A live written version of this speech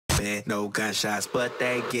popping, no gunshots, but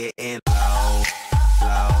they getting low,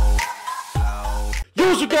 low, low.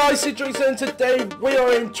 Yo, so guys, Citrix, and today we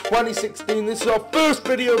are in 2016. This is our first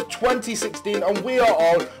video of 2016, and we are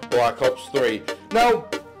on Black Ops 3. Now,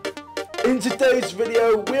 in today's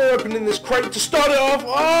video, we're opening this crate to start it off.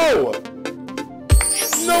 Oh!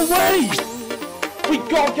 No way! We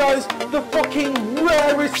got, guys, the fucking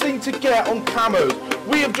rarest thing to get on camos.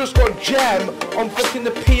 We have just got Gem on fucking the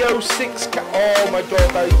PO6 oh my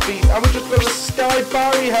god, that is beast. And we just got the Sky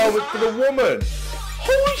Barry helmet for the woman.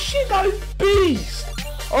 Holy shit, that is beast.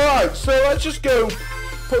 Alright, so let's just go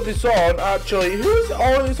put this on. Actually, who is it?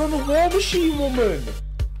 Oh, it's on the War Machine woman.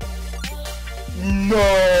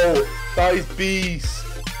 No, that is beast.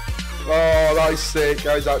 Oh, that is sick.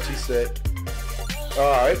 That is actually sick.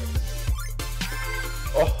 Alright.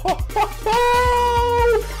 Oh,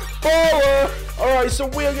 baller! Alright, so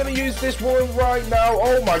we are going to use this one right now.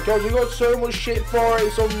 Oh my god, we got so much shit for it,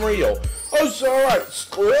 it's unreal. Oh, so alright.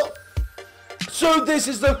 So this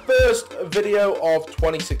is the first video of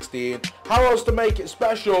 2016. How else to make it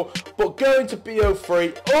special but going to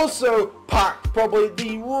BO3. Also packed probably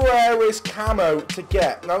the rarest camo to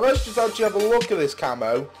get. Now let's just actually have a look at this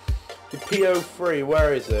camo. The PO3,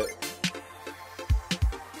 where is it?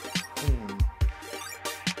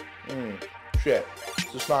 Shit,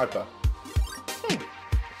 it's a sniper.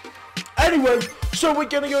 Anyway, so we're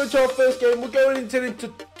gonna go into our first game. We're going into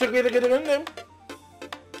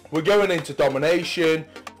domination.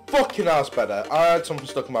 Fucking ass better. I had something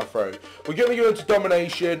stuck in my throat. We're gonna go into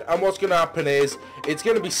domination, and what's gonna happen is it's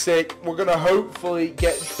gonna be sick. We're gonna hopefully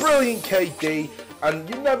get brilliant KD, and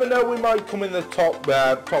you never know, we might come in the top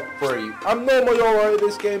 3. I'm normally alright at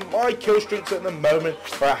this game. My kill streaks at the moment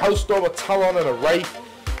are a Hellstorm, a Talon, and a Wraith.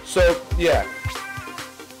 So yeah,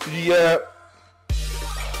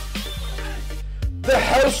 the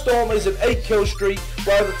Hellstorm is an 8 kill streak,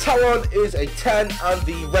 while the Talon is a 10, and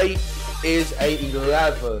the Wraith is a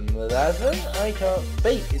 11. 11? I can't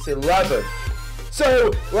speak. It's 11.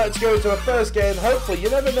 So let's go to the first game. Hopefully, you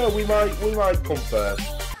never know, we might come first.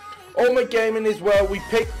 Ultimate Gaming is where we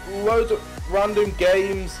pick loads of random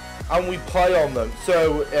games and we play on them.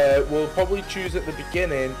 So we'll probably choose at the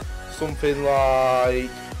beginning something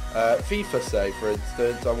like FIFA, say, for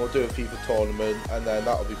instance, and we'll do a FIFA tournament, and then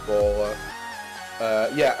that'll be baller.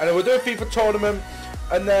 Yeah, and then we'll do a FIFA tournament,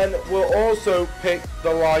 and then we'll also pick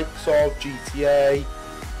the likes of GTA.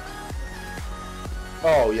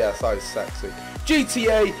 Oh yes, that is sexy.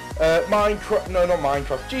 GTA, Minecraft, no, not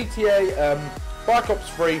Minecraft, GTA, Black Ops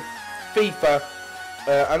 3, FIFA,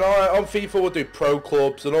 and on FIFA we'll do Pro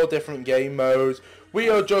Clubs and all different game modes. We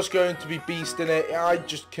are just going to be beasting it. I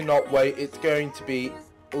just cannot wait. It's going to be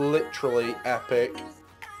literally epic.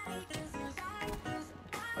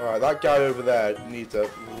 Alright, that guy over there needs a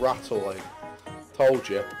rattling. Told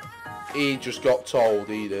you. He just got told,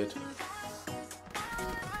 he did.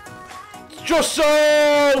 Just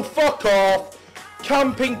so! Fuck off!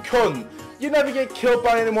 Camping cunt. You never get killed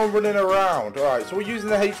by anyone running around. Alright, so we're using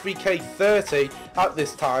the HVK-30 at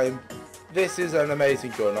this time. This is an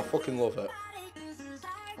amazing gun. I fucking love it.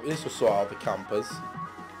 This will sort out the campers.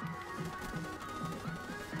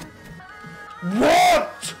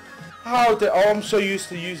 What? How did... Oh, I'm so used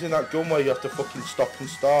to using that gun where you have to fucking stop and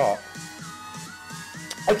start.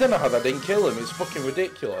 I don't know how that didn't kill him. It's fucking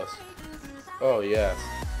ridiculous. Oh, yes.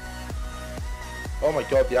 Oh my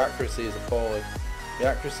god, the accuracy is appalling. The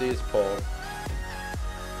accuracy is appalling.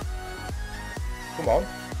 Come on.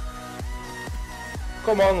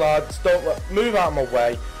 Come on, lads. Don't move out of my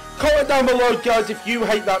way. Comment down below, guys, if you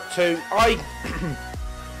hate that too. I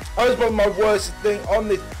was one of my worst thing on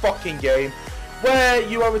this fucking game, where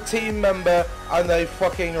you have a team member and they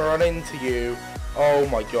fucking run into you. Oh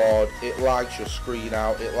my god, it lags your screen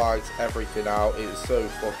out, it lags everything out, it is so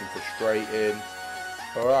fucking frustrating.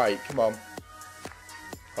 Alright, come on.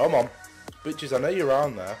 Come on. Bitches, I know you're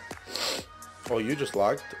around there. Oh, you just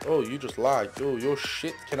lagged. Oh, you just lagged. Oh, your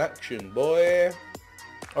shit connection, boy.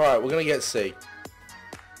 Alright, we're gonna get C.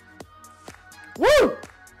 Woo!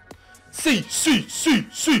 C.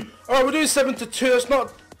 Alright, we're doing 7-2. That's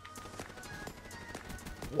not...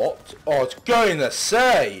 What? Oh, it's going to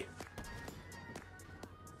say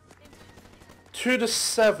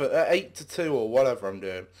 2-7, 8-2, or whatever I'm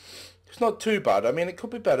doing. It's not too bad. I mean, it could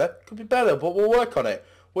be better. Could be better, but we'll work on it.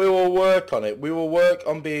 We will work on it. We will work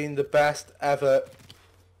on being the best ever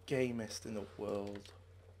gamist in the world.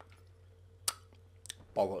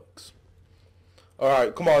 Bollocks.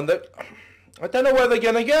 Alright, come on. I don't know where they're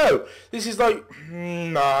going to go. This is like,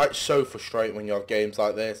 nah, it's so frustrating when you have games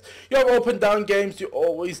like this. You have up and down games, you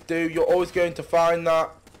always do. You're always going to find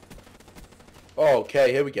that. Oh,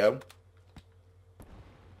 okay, here we go.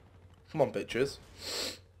 Come on, bitches.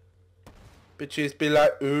 Bitches be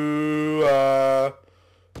like, ooh,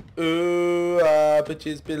 ooh,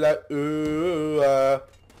 bitches be like, ooh,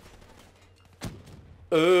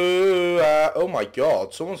 ooh, oh my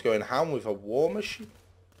god, someone's going ham with a war machine.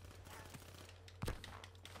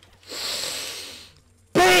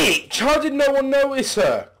 Bitch! How did no one notice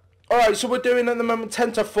her? Alright, so we're doing at the moment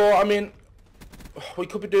 10 to 4. I mean, we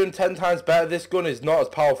could be doing 10 times better. This gun is not as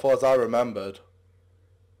powerful as I remembered.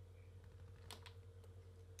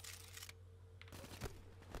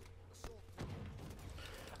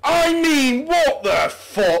 I mean, what the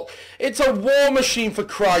fuck? It's a war machine, for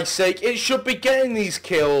Christ's sake. It should be getting these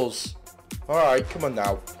kills. Alright, come on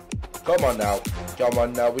now. Come on now. Come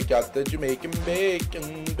on now. We got the Jamaican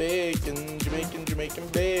bacon. Bacon. Jamaican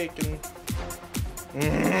bacon. Woo!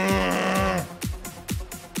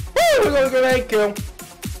 We're going to get a kill.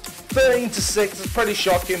 13 to 6. It's pretty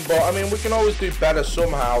shocking, but I mean, we can always do better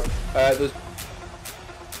somehow. There's...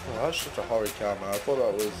 Oh, that's such a horrid camera. I thought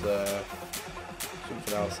that was...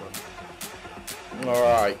 something else then.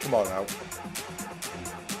 Alright, come on now.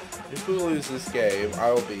 If we lose this game,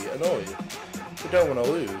 I will be annoyed. We don't want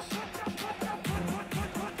to lose.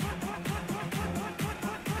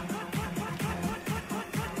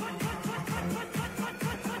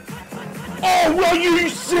 Oh, are you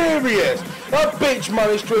serious? That bitch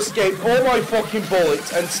managed to escape all my fucking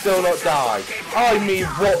bullets and still not die. I mean,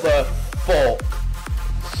 what the fuck?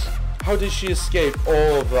 How did she escape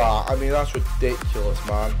all of that? I mean, that's ridiculous,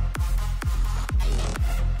 man.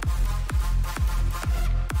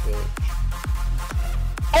 Bitch.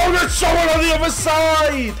 Oh, there's someone on the other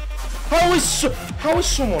side! How is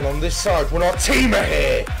someone on this side when our team are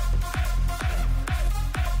here?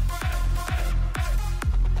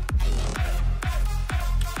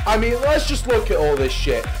 I mean, let's just look at all this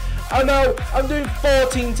shit. I know I'm doing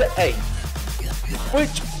 14 to 8,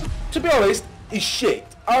 which, to be honest, is shit.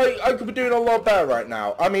 I could be doing a lot better right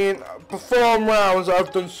now. I mean, perform rounds,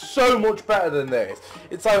 I've done so much better than this.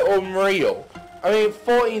 It's like unreal. I mean,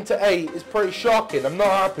 14 to 8 is pretty shocking. I'm not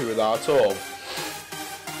happy with that at all.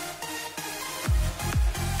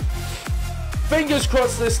 Fingers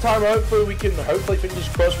crossed this time. Hopefully, fingers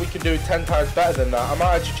crossed, we can do 10 times better than that. I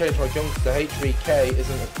might actually change my gun because the HVK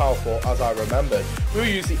isn't as powerful as I remembered. We'll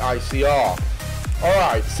use the ICR.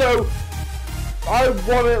 Alright, so... I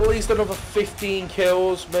want at least another 15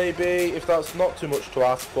 kills, maybe, if that's not too much to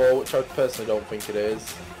ask for, which I personally don't think it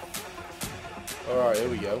is. Alright, here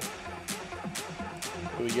we go.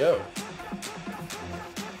 Here we go.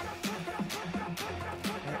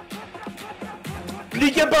 They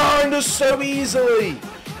get behind us so easily!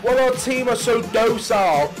 While our team are so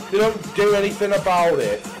docile, they don't do anything about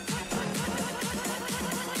it.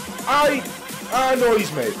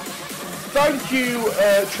 Annoys me. Thank you,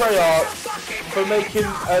 Treyarch, for making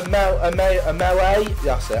a melee,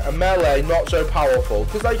 that's it, a melee not so powerful.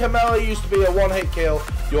 Because like a melee used to be a one-hit kill,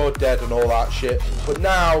 you're dead and all that shit. But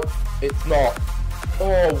now, it's not.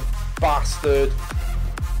 Oh, bastard.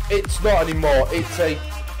 It's not anymore, it's a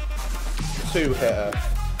two-hitter.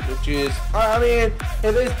 Which is, I mean,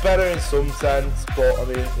 it is better in some sense, but I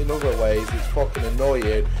mean, in other ways, it's fucking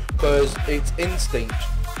annoying. Because it's instinct.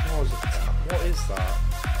 What is that?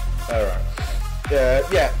 Alright.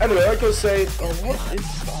 Yeah, anyway, like I was saying, oh, what is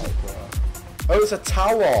that, bro? Oh, it's a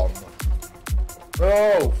Talon.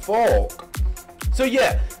 Oh, fuck. So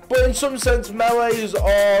yeah, but in some sense, melees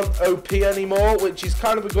aren't OP anymore, which is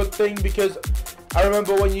kind of a good thing, because I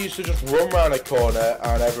remember when you used to just run around a corner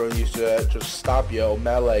and everyone used to just stab you or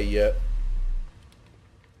melee you.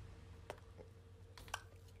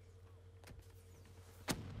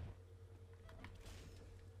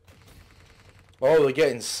 Oh, they're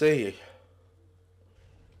getting C.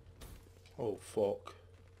 Oh, fuck.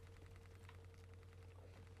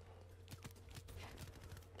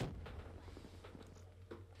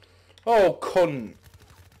 Oh, cunt.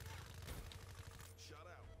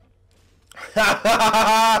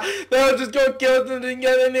 No, just go kill them and didn't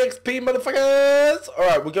get any XP, motherfuckers.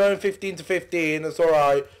 Alright, we're going 15 to 15. That's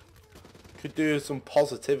alright. Could do some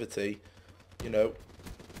positivity, you know.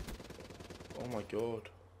 Oh my god.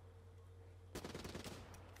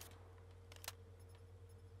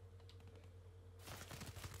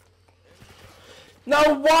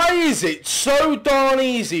 Now, why is it so darn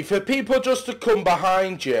easy for people just to come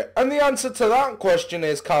behind you? And the answer to that question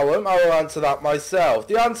is, Callum, I will answer that myself.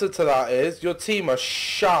 The answer to that is, your team are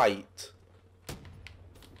shite.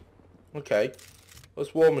 Okay,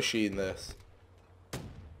 let's war machine this.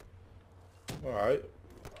 Alright.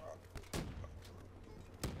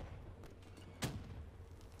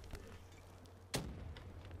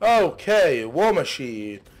 Okay, war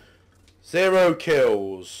machine. 0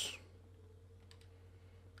 kills.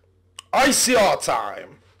 ICR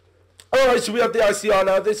time. Alright, so we have the ICR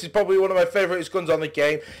now. This is probably one of my favourite guns on the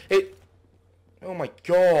game. Oh my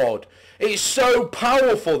god. It's so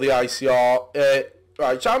powerful, the ICR.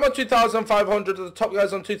 Right, so I'm on 2,500. The top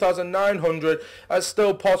guy's on 2,900. That's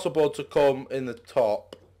still possible to come in the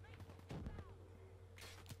top.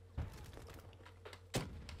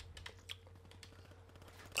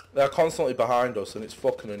 They're constantly behind us and it's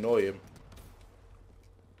fucking annoying.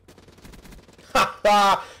 Ha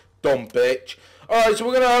ha! Dumb bitch. Alright, so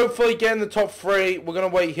we're going to hopefully get in the top 3. We're going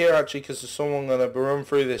to wait here actually because there's someone going to run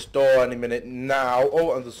through this door any minute now.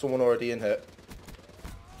 Oh, and there's someone already in here.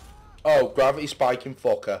 Oh, gravity spiking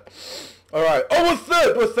fucker. Alright. Oh,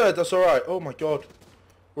 we're third. That's alright. Oh my god.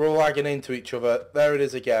 We're all lagging into each other. There it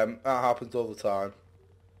is again. That happens all the time.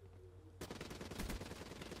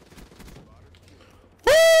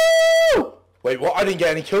 Woo! Wait, what? I didn't get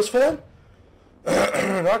any kills for them?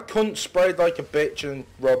 That cunt sprayed like a bitch and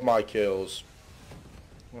robbed my kills.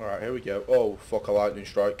 Alright, here we go. Oh, fuck, a lightning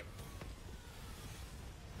strike.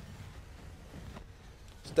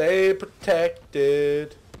 Stay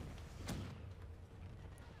protected.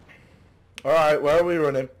 Alright, where are we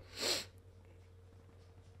running?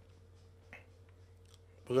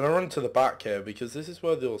 We're going to run to the back here because this is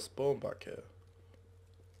where they'll spawn back here.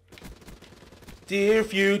 Dear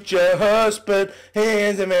future husband,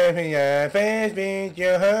 here's a man, face meet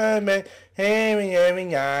your husband. Hey,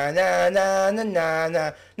 na na na na na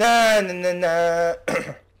na na na na.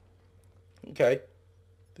 Okay.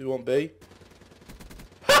 Do you want B?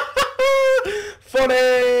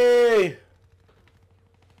 Funny!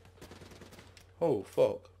 Oh,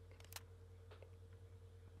 fuck.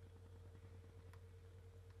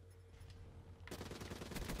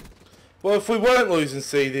 Well, if we weren't losing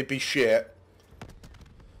C, they'd be shit.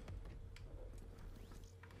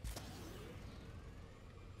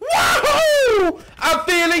 I'm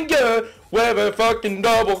feeling good with a fucking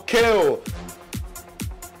double kill.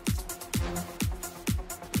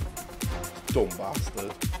 Dumb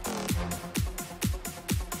bastard.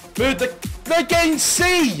 Move they're getting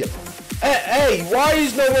C. A. Why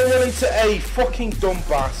is no one running to A? Fucking dumb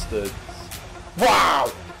bastards.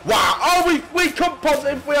 Wow. Wow. Oh, we come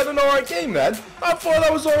positive if we had an alright game then. I thought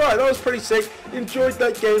that was alright. That was pretty sick. Enjoyed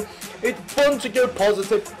that game. It's fun to go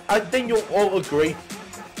positive. I think you'll all agree.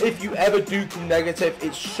 If you ever do come negative,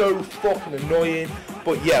 it's so fucking annoying.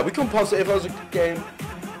 But yeah, we come positive. That was a good game.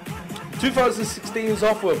 2016 is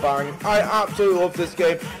off with a bang. I absolutely love this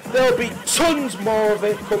game. There'll be tons more of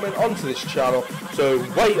it coming onto this channel. So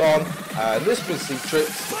wait on. This has been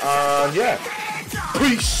Citrix. And yeah,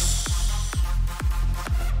 peace.